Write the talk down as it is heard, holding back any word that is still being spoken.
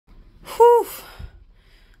Whew.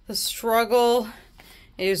 The struggle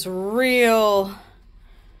is real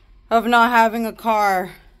of not having a car.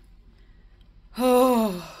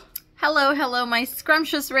 Oh. Hello, my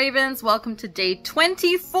scrumptious ravens. Welcome to day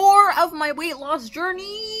 24 of my weight loss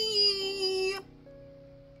journey.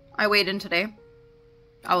 I weighed in today.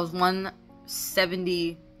 I was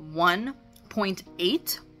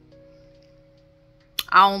 171.8.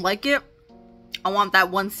 I don't like it. I want that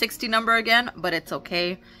 160 number again, but it's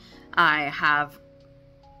okay.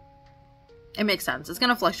 It makes sense. It's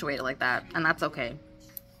gonna fluctuate like that, and that's okay.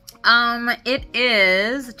 It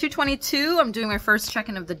is 2:22. I'm doing my first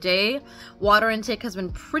check-in of the day. Water intake has been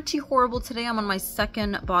pretty horrible today. I'm on my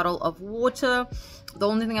second bottle of water. The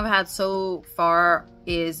only thing I've had so far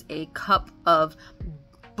is a cup of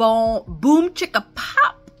Boom Chicka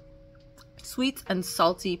Pop sweet and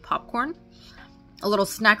salty popcorn. A little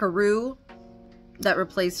snackaroo that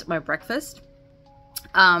replaced my breakfast.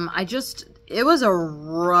 It was a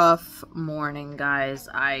rough morning, guys.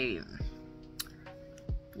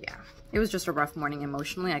 It was just a rough morning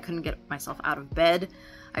emotionally. I couldn't get myself out of bed.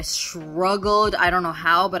 I struggled. I don't know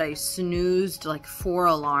how, but I snoozed like 4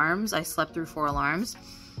 alarms. I slept through 4 alarms.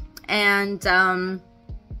 And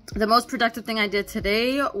the most productive thing I did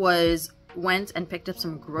today was went and picked up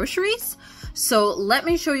some groceries. So let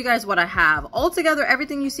me show you guys what I have. Altogether,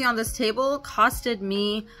 everything you see on this table costed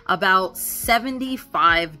me about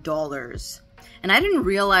 $75. And I didn't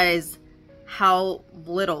realize how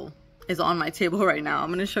little is on my table right now. I'm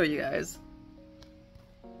gonna show you guys.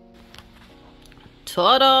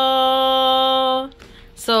 Ta-da!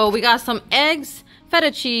 So we got some eggs,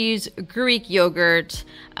 feta cheese, Greek yogurt,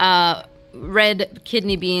 red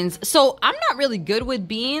kidney beans. So I'm not really good with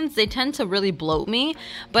beans. They tend to really bloat me,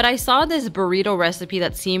 but I saw this burrito recipe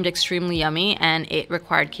that seemed extremely yummy and it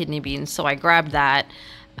required kidney beans, so I grabbed that.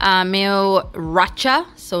 Mayo racha,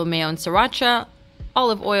 so mayo and sriracha,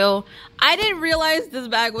 olive oil. I didn't realize this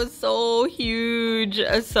bag was so huge,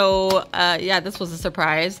 so yeah, this was a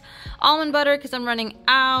surprise. Almond butter because I'm running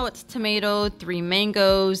out, tomato, 3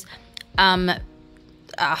 mangoes,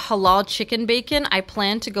 halal chicken bacon. I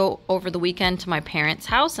plan to go over the weekend to my parents'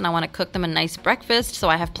 house and I want to cook them a nice breakfast, so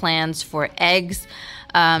I have plans for eggs,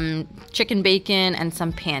 chicken bacon, and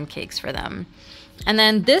some pancakes for them. And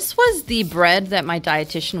then this was the bread that my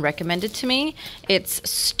dietitian recommended to me. It's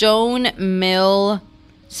Stone Mill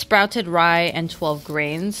sprouted rye and 12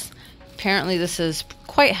 grains. Apparently this is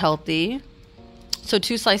quite healthy. So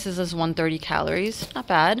 2 slices is 130 calories, not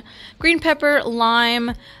bad. Green pepper,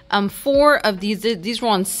 lime, 4 of these were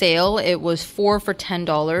on sale. It was 4 for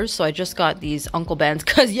 $10. So I just got these Uncle Ben's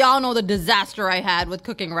because y'all know the disaster I had with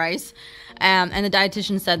cooking rice. And the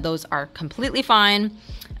dietitian said those are completely fine.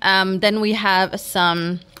 Then we have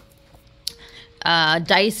some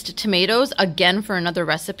diced tomatoes, again for another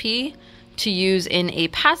recipe to use in a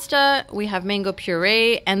pasta. We have mango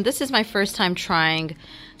puree, and this is my first time trying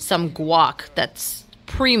some guac that's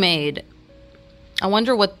pre-made. I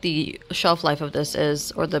wonder what the shelf life of this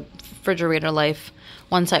is, or the refrigerator life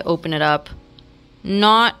once I open it up.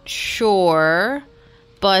 Not sure.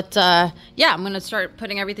 But yeah, I'm gonna start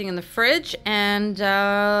putting everything in the fridge and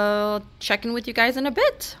check in with you guys in a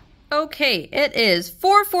bit. Okay, it is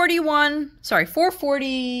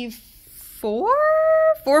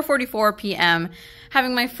 4:44 p.m.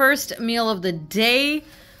 Having my first meal of the day.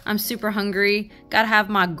 I'm super hungry. Gotta have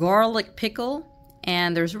my garlic pickle,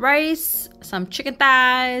 and there's rice, some chicken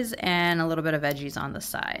thighs, and a little bit of veggies on the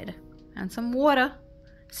side, and some water.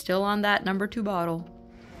 Still on that number 2 bottle.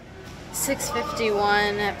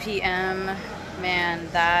 6:51 p.m. Man,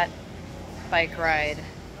 that bike ride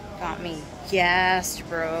got me gassed,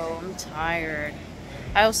 bro. I'm tired.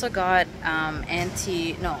 I also got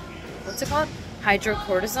what's it called?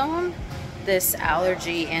 Hydrocortisone. This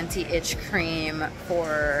allergy anti-itch cream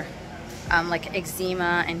for like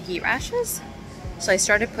eczema and heat rashes. So I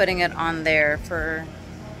started putting it on there for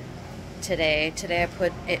today. Today I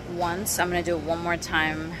put it once. I'm gonna do it one more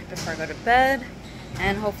time before I go to bed.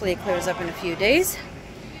 And hopefully it clears up in a few days.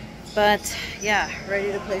 But yeah,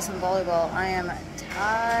 ready to play some volleyball. I am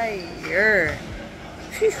tired.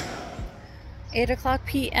 Whew. 8:00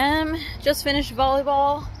 p.m. Just finished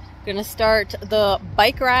volleyball. Gonna start the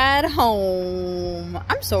bike ride home.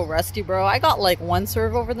 I'm so rusty, bro. I got like 1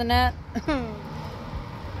 serve over the net.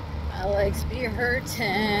 My legs be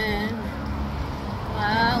hurting.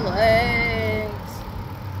 My legs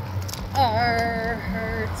are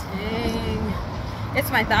hurting. It's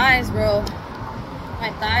my thighs, bro.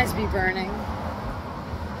 My thighs be burning.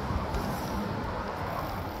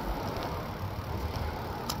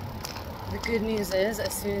 The good news is,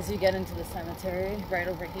 as soon as you get into the cemetery, right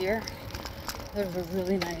over here, there's a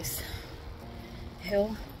really nice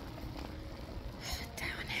uphill,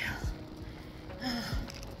 downhill.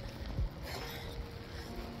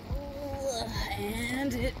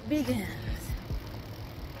 And it begins.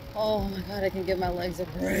 Oh my god, I can give my legs a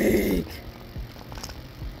break.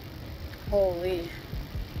 Holy.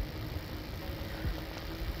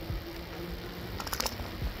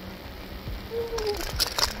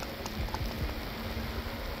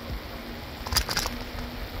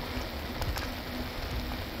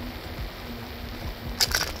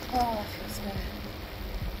 Oh, it feels good.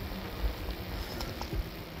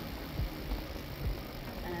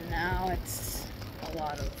 And now it's a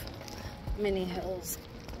lot of mini hills.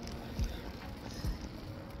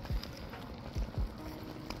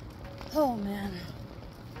 Oh man.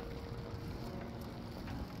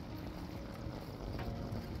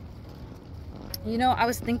 You know, I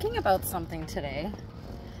was thinking about something today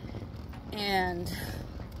and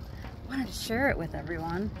wanted to share it with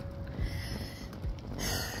everyone.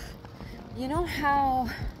 You know how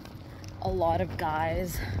a lot of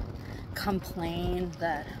guys complain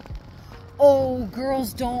that, oh,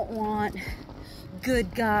 girls don't want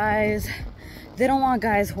good guys. They don't want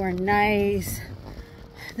guys who are nice.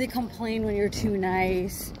 They complain when you're too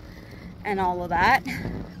nice and all of that.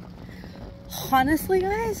 Honestly,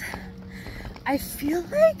 guys, I feel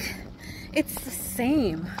like it's the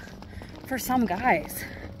same for some guys.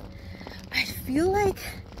 I feel like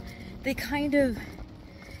they kind of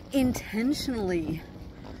intentionally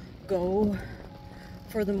go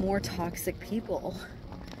for the more toxic people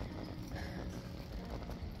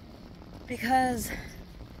because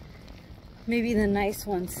maybe the nice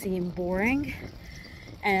ones seem boring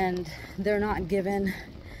and they're not given,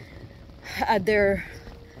 they're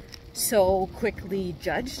so quickly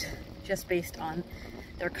judged just based on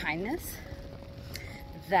their kindness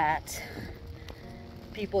that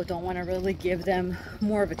people don't want to really give them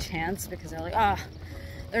more of a chance because they're like, ah,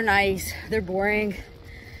 they're nice, they're boring.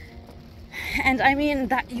 And I mean,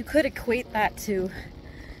 that you could equate that to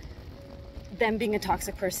them being a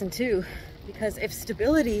toxic person too, because if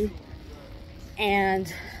stability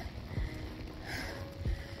and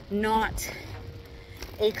not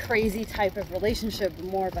a crazy type of relationship,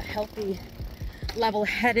 more of a healthy,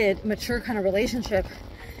 level-headed, mature kind of relationship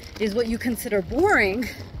is what you consider boring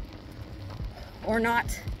or not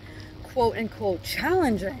quote-unquote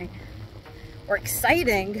challenging or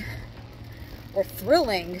exciting or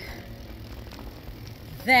thrilling,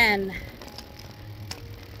 then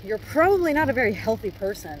you're probably not a very healthy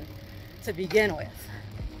person to begin with.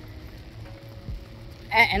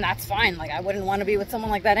 And that's fine. Like, I wouldn't want to be with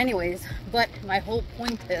someone like that anyways. But my whole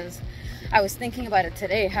point is, I was thinking about it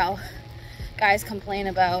today, how guys complain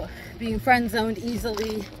about being friend zoned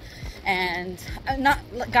easily, and not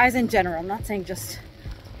guys in general. I'm not saying just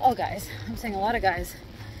all guys. I'm saying a lot of guys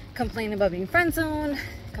complain about being friend zoned,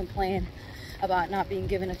 complain about not being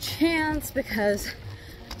given a chance because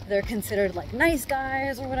they're considered like nice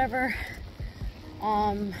guys or whatever.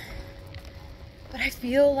 But I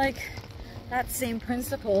feel like that same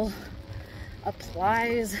principle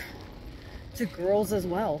applies to girls as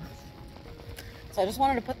well. So I just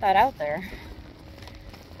wanted to put that out there,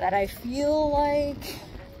 that I feel like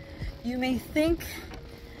you may think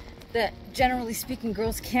that generally speaking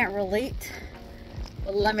girls can't relate,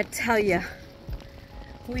 but let me tell you,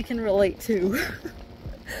 we can relate too.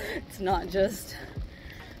 It's not just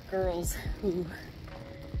girls who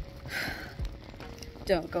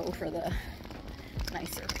don't go for the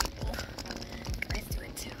nicer people. Guys do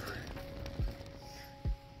it too.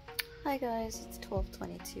 Hi guys, it's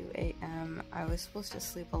 12:22 a.m. I was supposed to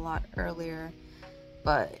sleep a lot earlier,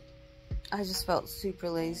 but I just felt super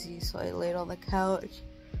lazy, so I laid on the couch.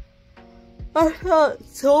 I felt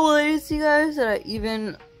so lazy, guys, that I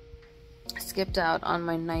even skipped out on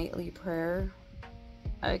my nightly prayer.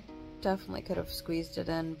 I definitely could have squeezed it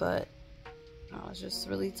in, but I was just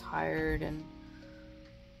really tired and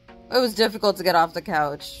it was difficult to get off the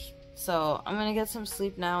couch. So I'm gonna get some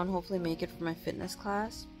sleep now and hopefully make it for my fitness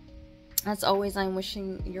class. As always, I'm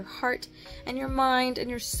wishing your heart and your mind and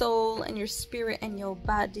your soul and your spirit and your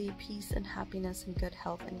body peace and happiness and good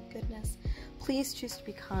health and goodness. Please choose to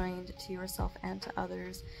be kind to yourself and to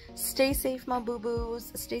others. Stay safe, my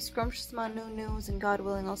boo-boos. Stay scrumptious, my nunus. And God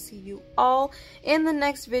willing, I'll see you all in the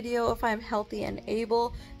next video if I'm healthy and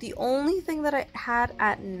able. The only thing that I had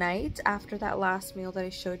at night after that last meal that I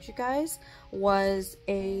showed you guys was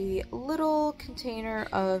a little container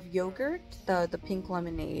of yogurt, the pink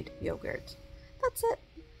lemonade yogurt. That's it.